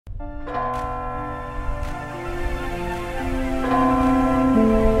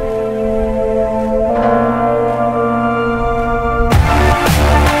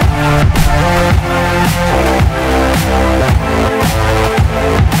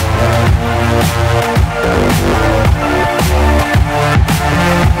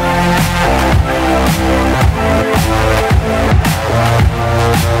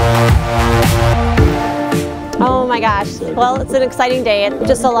Oh my gosh, well, it's an exciting day. It's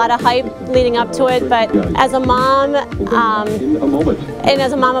just a lot of hype leading up to it, but as a mom, and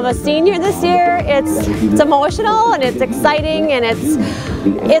as a mom of a senior this year, it's emotional and it's exciting and it's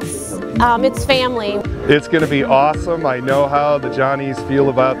family. It's going to be awesome. I know how the Johnnies feel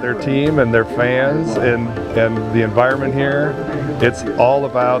about their team and their fans and the environment here. It's all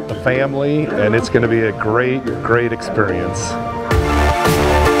about the family, and it's going to be a great, great experience.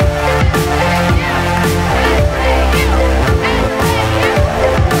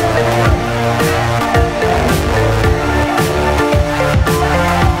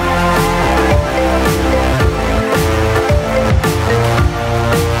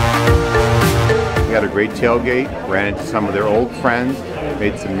 We had a great tailgate, ran into some of their old friends,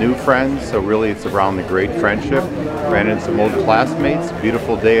 made some new friends, so really it's around the great friendship. Ran into some old classmates,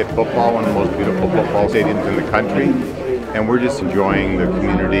 beautiful day at football, one of the most beautiful football stadiums in the country, and we're just enjoying the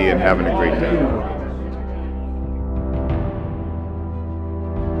community and having a great day.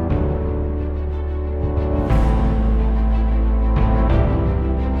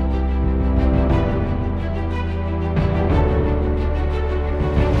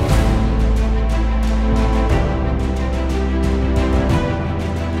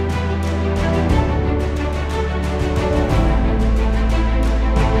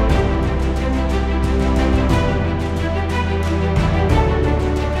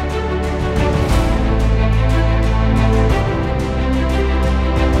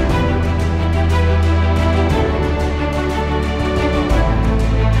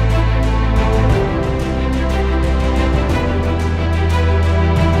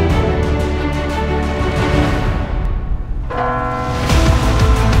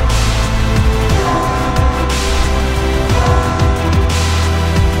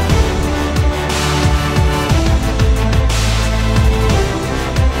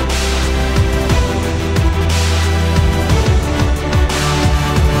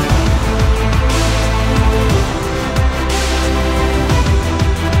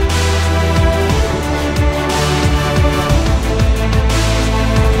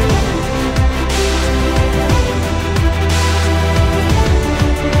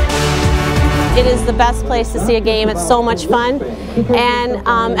 It is the best place to see a game. It's so much fun, and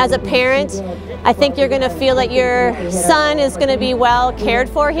as a parent, I think you're going to feel that your son is going to be well cared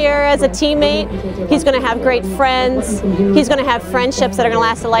for here as a teammate. He's going to have great friends. He's going to have friendships that are going to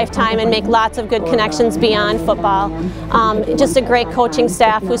last a lifetime and make lots of good connections beyond football. Just a great coaching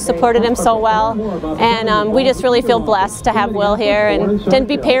staff who supported him so well, and we just really feel blessed to have Will here and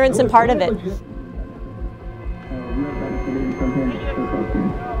be parents and part of it.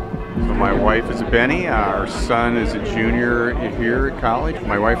 My wife is a Benny, our son is a junior here at college.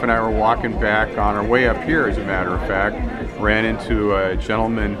 My wife and I were walking back on our way up here, as a matter of fact, ran into a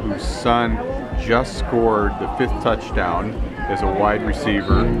gentleman whose son just scored the 5th touchdown as a wide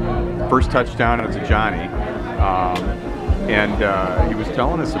receiver. First touchdown as a Johnny. And he was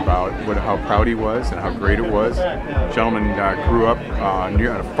telling us about how proud he was and how great it was. The gentleman grew up on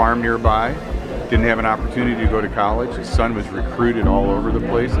a farm nearby. Didn't have an opportunity to go to college. His son was recruited all over the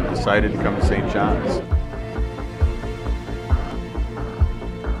place and decided to come to St. John's.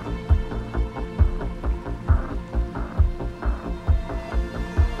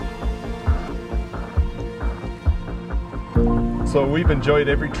 So we've enjoyed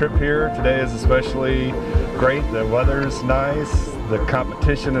every trip here. Today is especially great. The weather's nice. The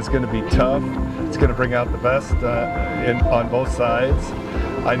competition is going to be tough. It's going to bring out the best on both sides.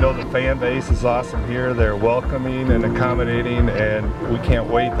 I know the fan base is awesome here. They're welcoming and accommodating, and we can't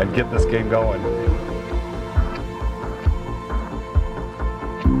wait and get this game going.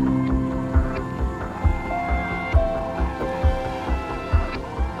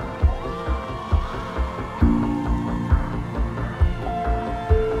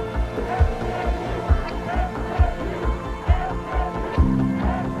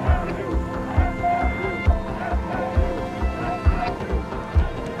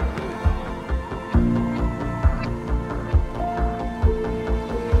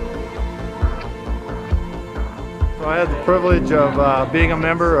 So I had the privilege of being a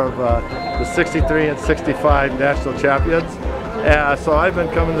member of the 63 and 65 national champions. So I've been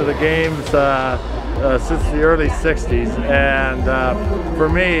coming to the games since the early 60s, and for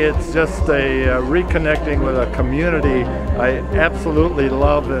me it's just a reconnecting with a community I absolutely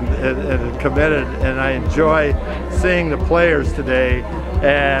love and committed, and I enjoy seeing the players today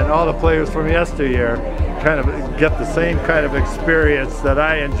and all the players from yesteryear kind of get the same kind of experience that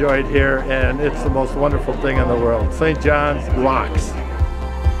I enjoyed here, and it's the most wonderful thing in the world. St. John's rocks.